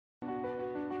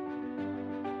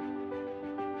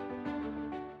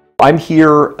I'm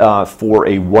here for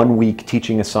a one-week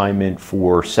teaching assignment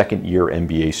for second-year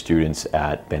MBA students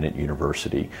at Bennett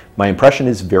University. My impression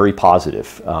is very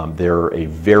positive. They're a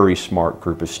very smart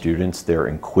group of students. They're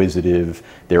inquisitive,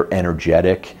 they're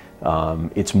energetic.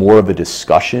 It's more of a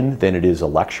discussion than it is a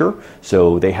lecture,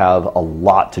 so they have a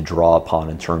lot to draw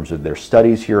upon in terms of their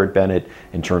studies here at Bennett,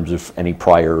 in terms of any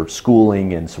prior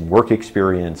schooling and some work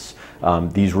experience.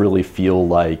 These really feel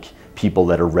like people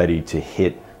that are ready to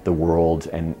hit the world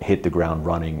and hit the ground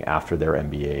running after their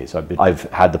MBAs. I've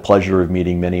had the pleasure of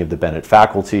meeting many of the Bennett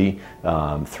faculty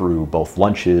through both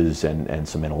lunches and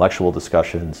some intellectual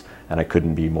discussions, and I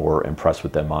couldn't be more impressed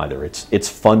with them either. It's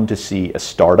fun to see a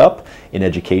startup in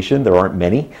education. There aren't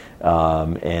many,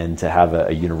 and to have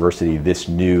a university this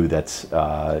new that's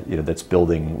that's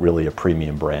building really a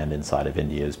premium brand inside of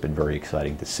India has been very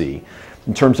exciting to see.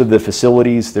 In terms of the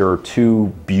facilities, there are two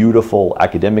beautiful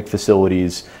academic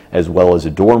facilities as well as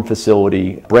a dorm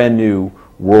facility, brand new,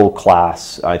 world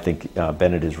class. I think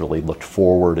Bennett has really looked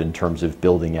forward in terms of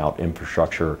building out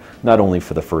infrastructure, not only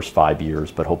for the first 5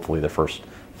 years, but hopefully the first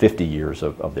 50 years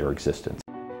of their existence.